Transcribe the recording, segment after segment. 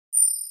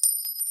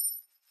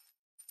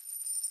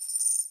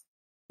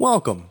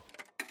Welcome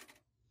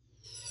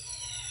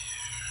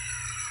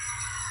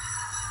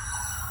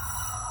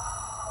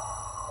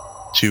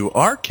to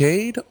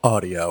Arcade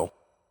Audio.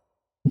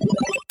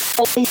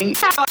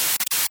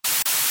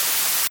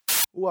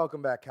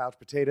 Welcome back, Couch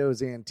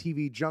Potatoes and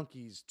TV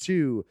Junkies,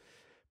 to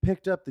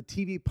Picked Up the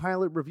TV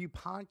Pilot Review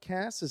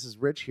Podcast. This is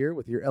Rich here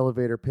with your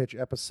elevator pitch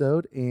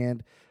episode.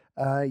 And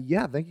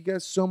thank you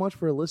guys so much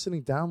for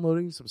listening,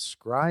 downloading,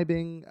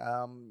 subscribing,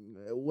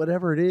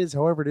 whatever it is,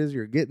 however it is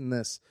you're getting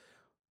this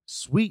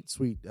sweet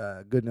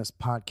goodness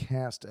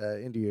podcast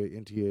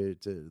into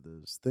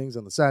those things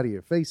on the side of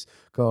your face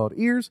called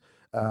ears.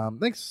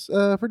 Thanks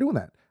for doing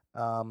that.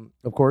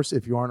 Of course,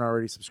 if you aren't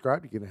already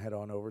subscribed, you can head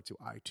on over to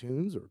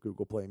iTunes or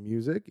Google Play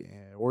Music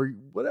or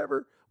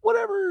whatever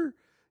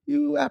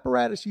you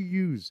apparatus you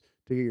use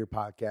to get your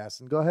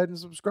podcast, and go ahead and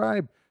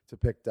subscribe to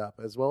Picked Up,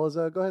 as well as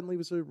go ahead and leave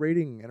us a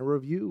rating and a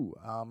review.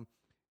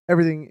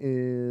 Everything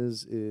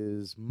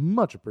is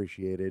much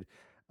appreciated.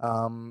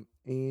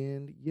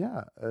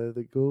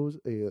 That goes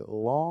a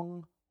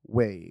long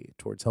way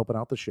towards helping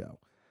out the show.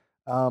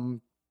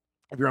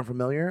 If you're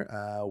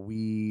unfamiliar,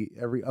 we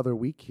every other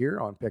week here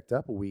on Picked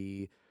Up,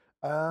 we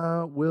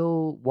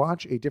will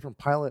watch a different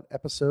pilot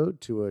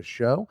episode to a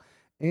show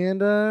and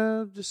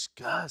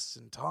discuss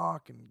and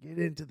talk and get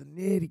into the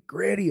nitty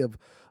gritty of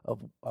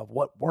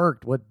what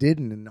worked, what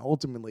didn't, and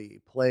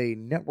ultimately play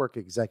network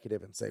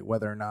executive and say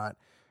whether or not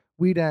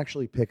we'd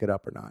actually pick it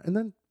up or not, and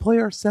then play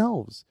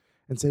ourselves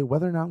and say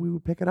whether or not we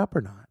would pick it up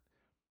or not.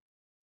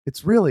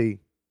 It's really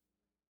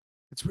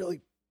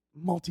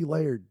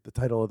multi-layered, the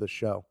title of the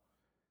show.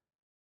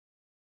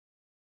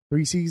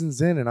 3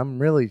 seasons in, and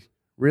I'm really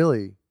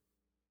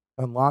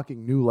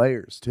unlocking new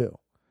layers too.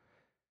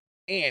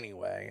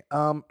 Anyway,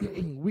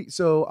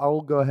 so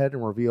I'll go ahead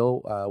and reveal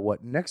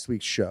what next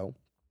week's show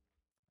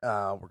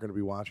we're going to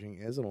be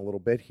watching is in a little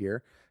bit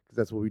here, because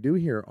that's what we do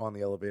here on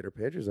the elevator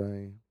pitch, is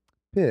I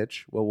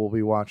pitch what we'll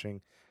be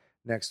watching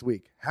next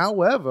week.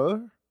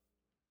 However,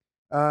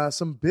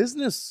 some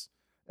business,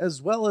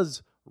 as well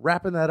as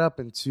wrapping that up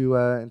into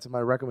my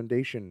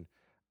recommendation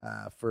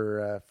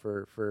for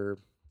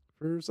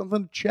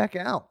something to check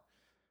out.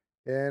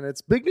 And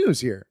it's big news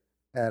here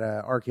at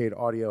Arcade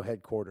Audio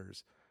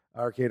headquarters.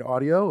 Arcade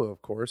Audio,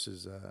 of course,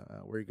 is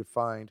where you could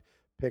find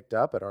Picked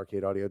Up at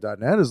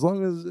arcadeaudio.net, as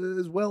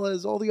well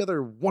as all the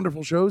other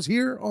wonderful shows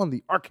here on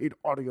the Arcade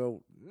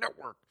Audio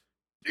Network.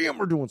 Damn,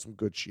 we're doing some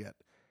good shit.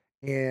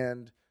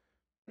 And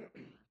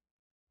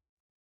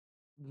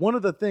one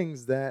of the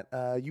things that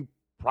you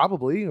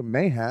probably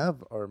may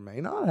have or may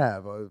not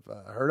have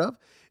heard of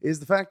is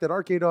the fact that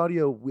Arcade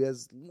Audio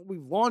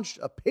we've launched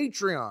a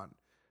Patreon.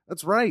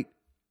 That's right.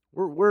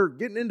 We're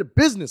getting into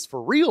business,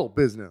 for real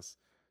business.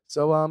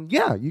 So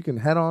you can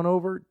head on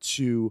over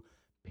to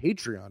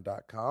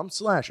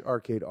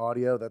patreon.com/arcade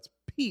audio. That's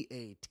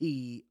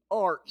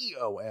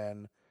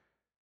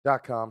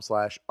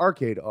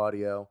patreon.com/arcade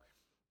audio.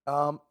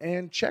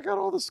 And check out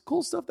all this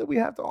cool stuff that we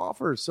have to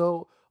offer.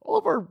 So all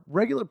of our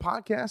regular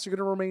podcasts are going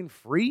to remain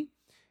free.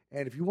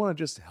 And if you want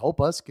to just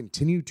help us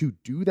continue to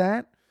do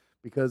that,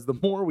 because the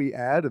more we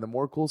add and the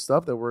more cool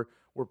stuff that we're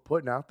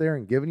putting out there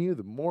and giving you,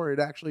 the more it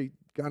actually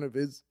kind of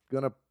is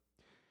going to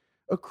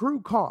accrue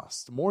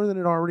cost, more than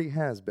it already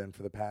has been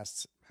for the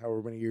past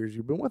however many years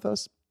you've been with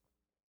us.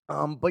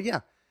 But yeah,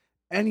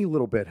 any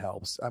little bit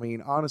helps. I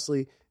mean,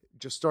 honestly,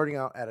 just starting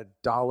out at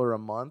 $1 a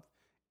month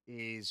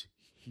is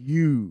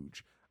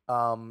huge.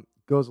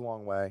 Goes a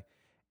long way.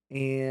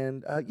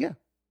 And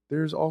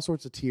there's all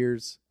sorts of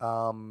tiers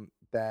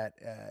that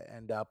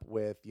end up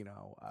with,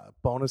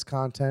 bonus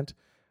content.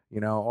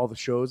 All the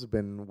shows have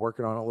been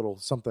working on a little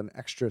something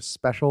extra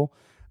special.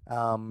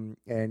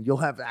 And you'll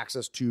have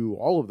access to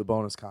all of the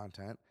bonus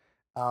content,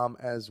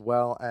 as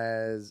well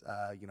as,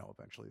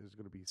 eventually there's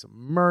going to be some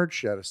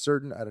merch at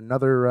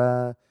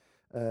another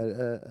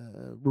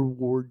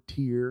reward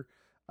tier,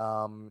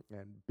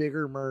 and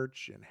bigger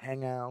merch and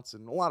hangouts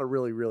and a lot of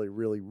really, really,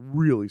 really,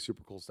 really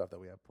super cool stuff that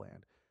we have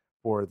planned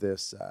for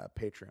this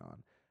Patreon.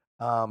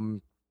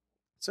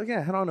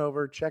 Head on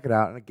over, check it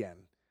out. And again,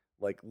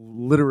 like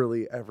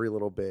literally every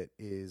little bit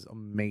is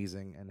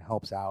amazing and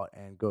helps out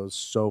and goes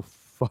so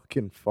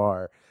fucking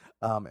far.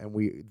 And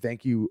we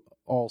thank you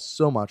all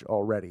so much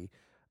already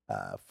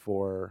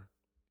for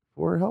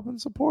helping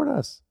support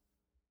us.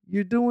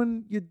 You're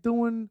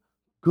doing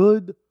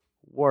good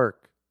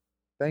work.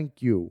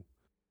 Thank you.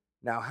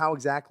 Now, how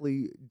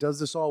exactly does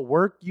this all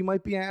work, you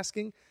might be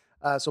asking?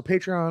 So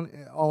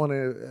Patreon, all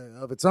in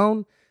of its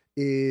own,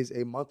 is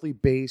a monthly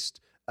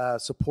based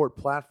support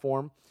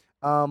platform.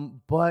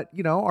 But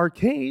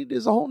Arcade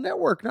is a whole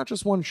network, not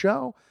just one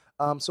show.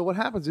 So what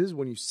happens is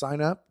when you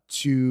sign up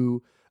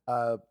to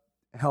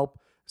help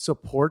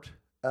support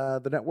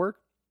the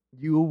network,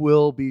 you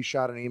will be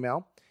shot an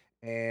email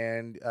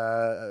and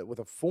with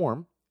a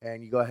form,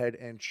 and you go ahead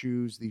and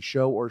choose the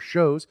show or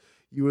shows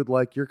you would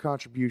like your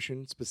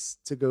contribution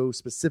to go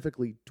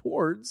specifically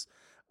towards,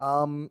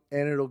 and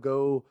it'll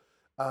go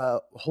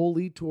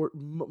wholly toward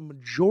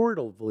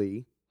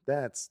majoritively.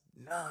 That's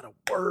not a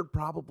word,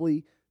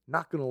 probably.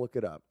 Not going to look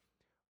it up.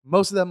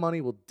 most of that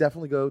money will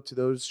definitely go to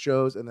those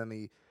shows, and then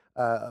we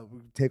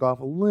take off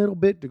a little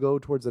bit to go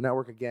towards the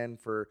network again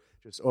for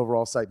just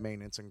overall site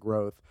maintenance and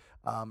growth,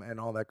 and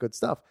all that good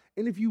stuff.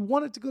 And if you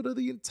want it to go to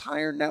the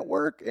entire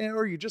network,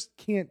 or you just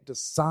can't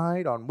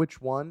decide on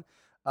which one,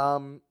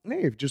 hey,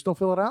 if you just don't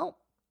fill it out,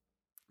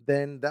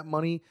 then that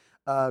money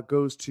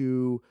goes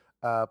to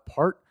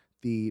part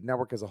the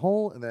network as a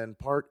whole, and then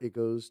part it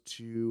goes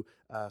to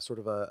sort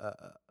of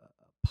a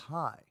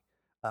pie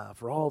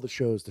for all the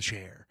shows to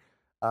share.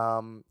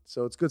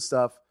 So it's good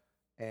stuff,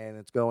 and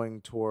it's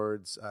going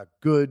towards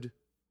good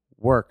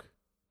work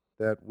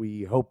that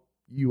we hope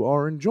you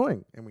are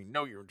enjoying, and we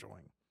know you're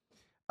enjoying.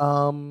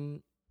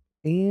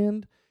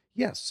 And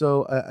yeah,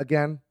 so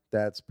again,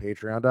 that's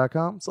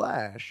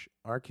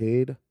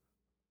patreon.com/arcade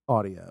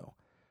audio.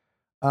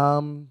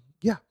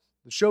 Yeah,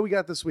 the show we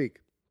got this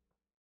week,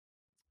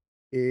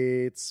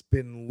 it's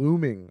been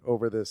looming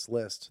over this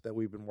list that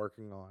we've been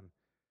working on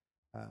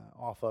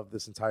off of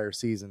this entire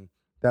season.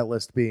 That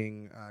list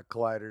being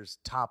Collider's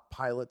top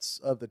pilots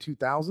of the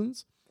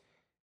 2000s.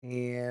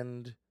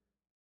 And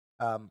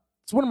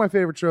it's one of my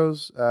favorite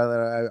shows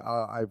that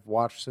I've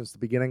watched since the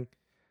beginning.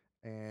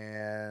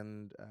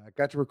 And I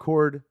got to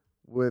record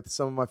with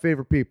some of my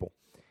favorite people.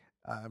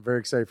 I'm very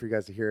excited for you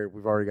guys to hear it.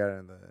 We've already got it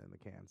in the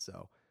can.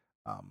 So,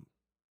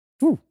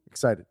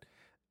 excited.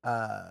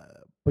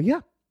 But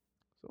yeah,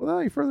 so without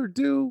any further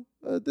ado,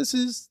 this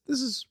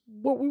is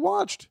what we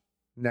watched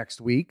next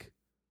week.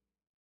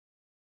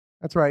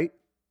 That's right.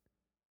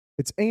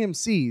 It's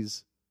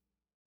AMC's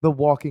The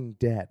Walking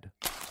Dead.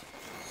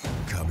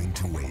 Coming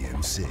to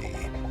AMC.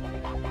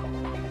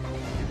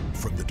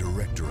 From the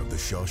director of The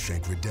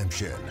Shawshank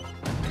Redemption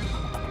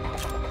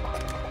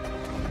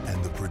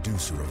and the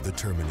producer of The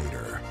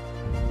Terminator.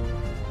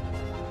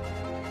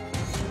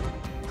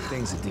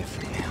 Things are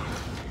different now.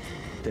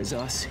 There's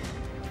us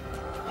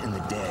and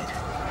the dead.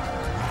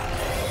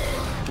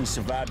 We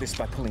survived this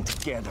by pulling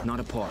together,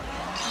 not apart.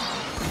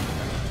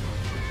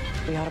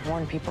 We ought to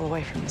warn people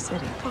away from the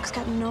city. Folks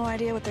got no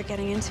idea what they're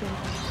getting into.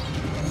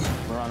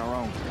 We're on our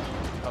own.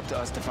 Up to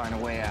us to find a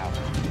way out.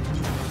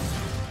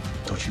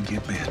 Don't you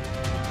get mad?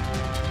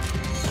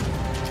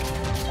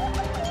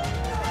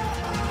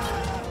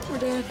 We're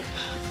dead.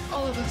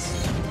 All of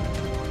us.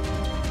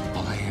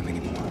 All I am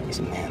anymore is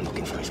a man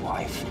looking for his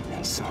wife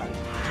and son.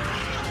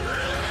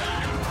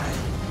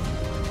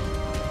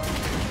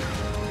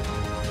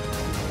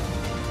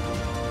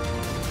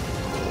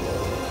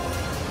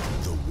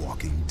 The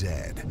Walking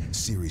Dead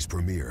series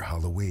premiere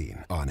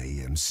Halloween on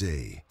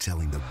AMC,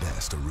 telling the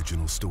best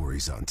original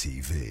stories on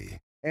TV.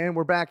 And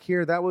we're back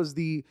here. That was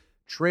the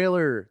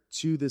trailer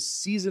to the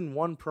season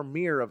 1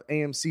 premiere of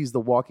AMC's The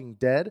Walking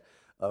Dead,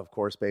 of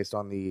course, based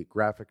on the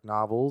graphic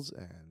novels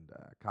and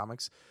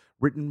comics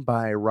written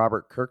by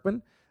Robert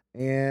Kirkman.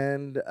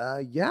 And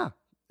yeah,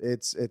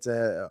 it's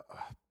a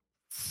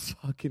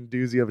fucking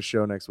doozy of a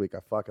show next week. I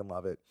fucking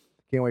love it.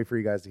 Can't wait for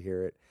you guys to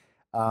hear it.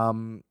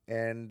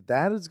 And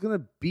that is going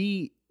to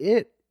be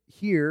it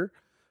here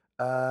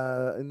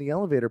in the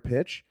elevator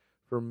pitch.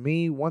 For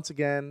me, once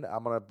again,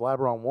 I'm going to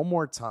blabber on one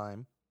more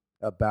time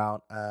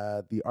about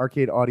the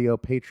Arcade Audio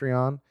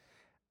Patreon.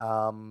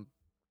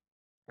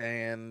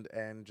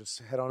 And just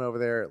head on over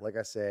there. Like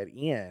I said,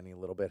 any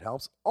little bit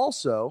helps.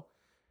 Also,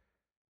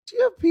 do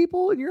you have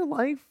people in your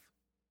life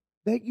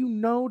that you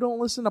know don't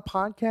listen to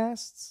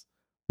podcasts,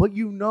 but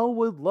you know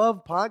would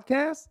love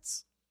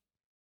podcasts?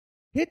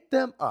 Hit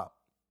them up.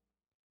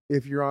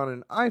 If you're on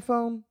an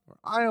iPhone or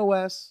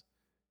iOS,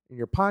 and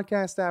your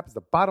podcast app is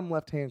the bottom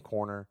left-hand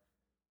corner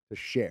to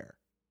share.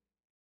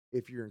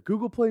 If you're in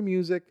Google Play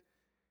Music,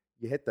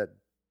 you hit the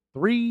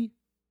 3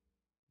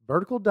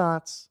 vertical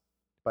dots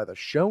by the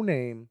show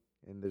name,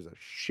 and there's a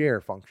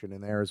share function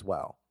in there as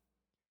well.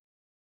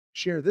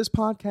 Share this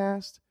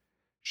podcast.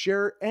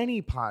 Share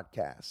any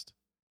podcast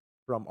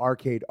from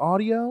Arcade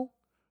Audio,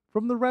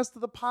 from the rest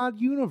of the pod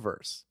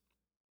universe.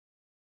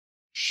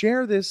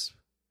 Share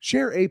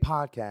a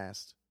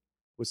podcast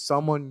with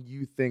someone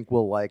you think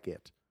will like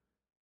it,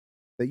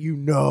 that you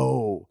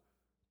know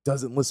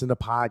doesn't listen to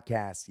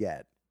podcasts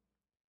yet.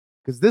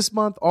 Because this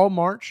month, all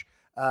March,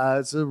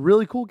 it's a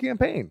really cool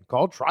campaign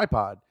called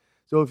Tripod.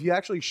 So if you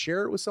actually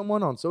share it with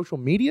someone on social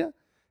media,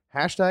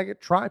 hashtag it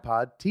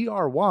Tripod,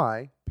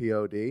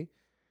 TRYPOD,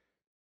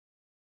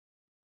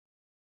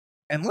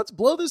 and let's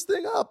blow this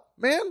thing up,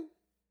 man.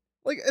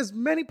 Like, as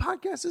many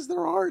podcasts as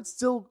there are, it's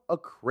still a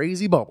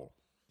crazy bubble.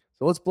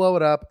 So let's blow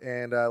it up,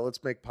 and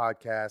let's make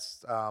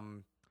podcasts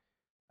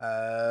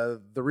the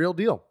real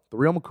deal, the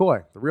real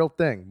McCoy, the real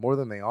thing, more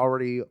than they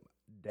already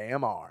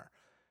damn are.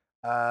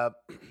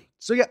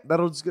 So yeah,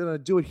 that'll going to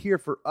do it here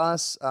for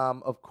us.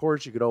 Of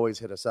course, you could always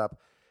hit us up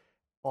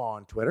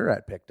on Twitter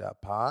at Picked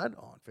Up Pod,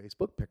 on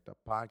Facebook, Picked Up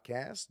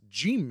Podcast,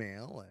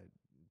 Gmail at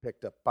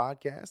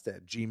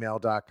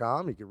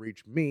pickedupodcast@gmail.com. You can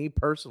reach me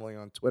personally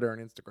on Twitter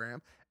and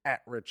Instagram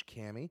at Rich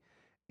Cammy.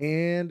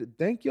 And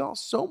thank y'all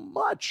so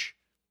much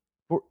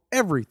for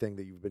everything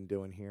that you've been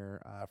doing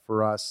here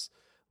for us,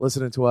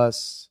 listening to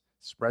us,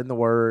 spreading the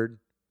word,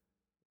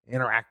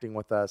 interacting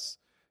with us.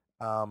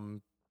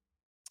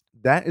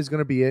 that is going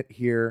to be it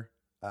here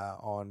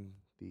on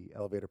the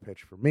elevator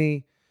pitch for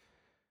me.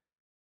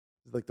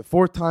 It's like the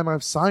 4th time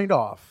I've signed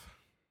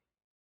off.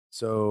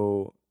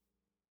 So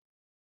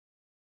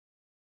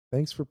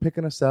thanks for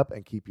picking us up,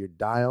 and keep your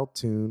dial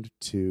tuned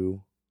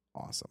to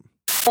awesome.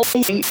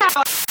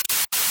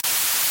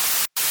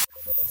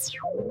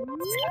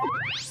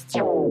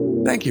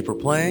 Thank you for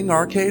playing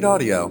Arcade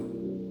Audio.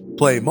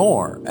 Play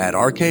more at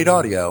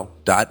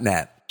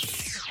arcadeaudio.net.